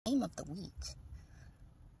victim of the weak.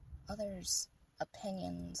 Others'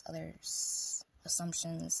 opinions, others'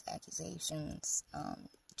 assumptions, accusations,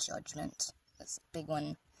 judgment. That's a big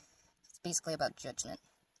one. It's basically about judgment.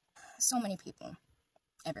 So many people,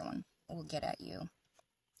 everyone, will get at you.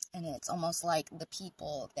 And it's almost like the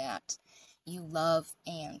people that you love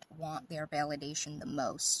and want their validation the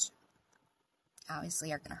most,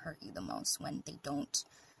 obviously are going to hurt you the most when they don't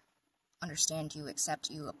understand you, accept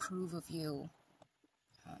you, approve of you,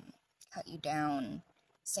 cut you down,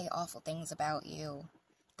 say awful things about you,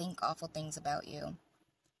 think awful things about you.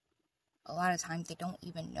 A lot of times they don't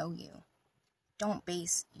even know you. Don't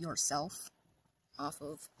base yourself off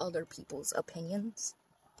of other people's opinions,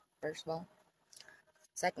 first of all.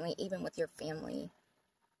 Secondly, even with your family,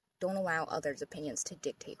 don't allow others' opinions to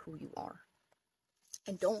dictate who you are.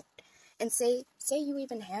 And say you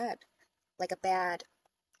even had like a bad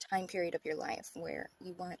time period of your life where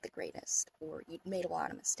you weren't the greatest, or you'd made a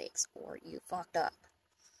lot of mistakes, or you fucked up,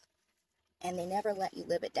 and they never let you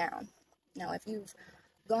live it down. Now, if you've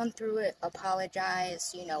gone through it,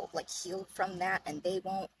 apologized, like healed from that, and they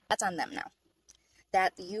won't, that's on them now.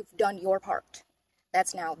 That you've done your part.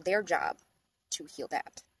 That's now their job to heal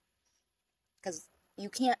that. Because you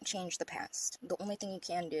can't change the past. The only thing you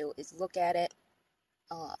can do is look at it,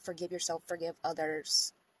 forgive yourself, forgive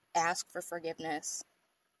others, ask for forgiveness,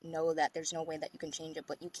 know that there's no way that you can change it,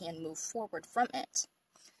 but you can move forward from it.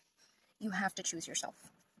 You have to choose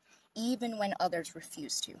yourself, even when others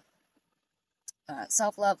refuse to.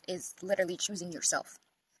 Self-love is literally choosing yourself,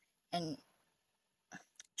 and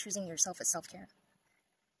choosing yourself is self-care.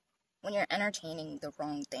 When you're entertaining the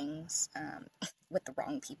wrong things with the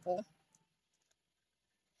wrong people,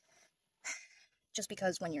 just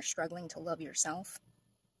because when you're struggling to love yourself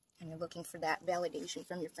and you're looking for that validation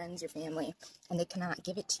from your friends, your family, and they cannot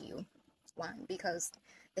give it to you. Why? Because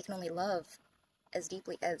they can only love as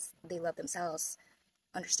deeply as they love themselves,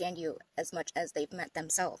 understand you as much as they've met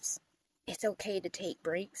themselves. It's okay to take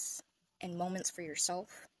breaks and moments for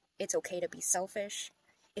yourself. It's okay to be selfish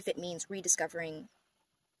if it means rediscovering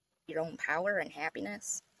your own power and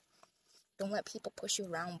happiness. Don't let people push you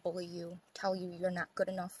around, bully you, tell you you're not good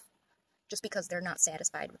enough just because they're not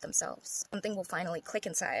satisfied with themselves. Something will finally click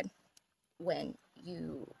inside when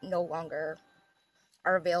you no longer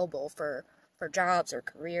are available for jobs or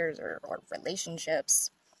careers or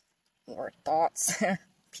relationships or thoughts,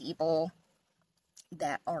 people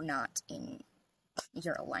that are not in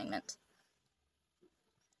your alignment,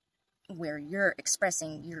 where you're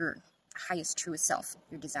expressing your highest, truest self,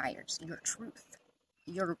 your desires, your truth,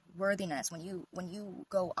 your worthiness. When you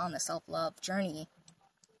go on the self-love journey,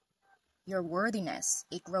 your worthiness,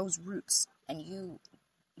 it grows roots, and you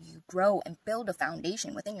grow and build a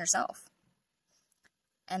foundation within yourself,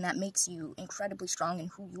 and that makes you incredibly strong in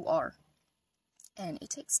who you are. And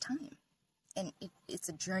it takes time, and it's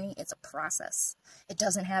a journey, it's a process. It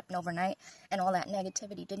doesn't happen overnight, and all that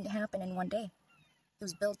negativity didn't happen in one day. It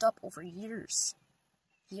was built up over years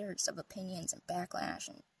of opinions and backlash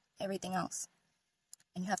and everything else,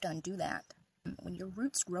 and you have to undo that. When your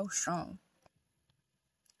roots grow strong,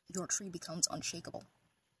 your tree becomes unshakable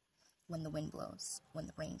when the wind blows, when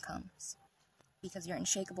the rain comes, because you're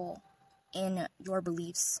unshakable in your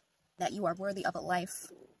beliefs that you are worthy of a life,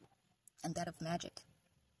 and that of magic.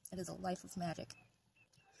 It is a life of magic.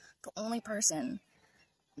 The only person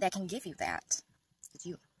that can give you that is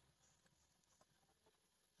you.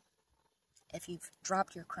 If you've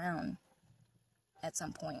dropped your crown at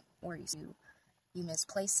some point, or you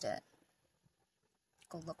misplaced it,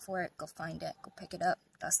 go look for it, go find it, go pick it up,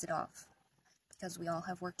 dust it off, because we all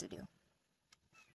have work to do.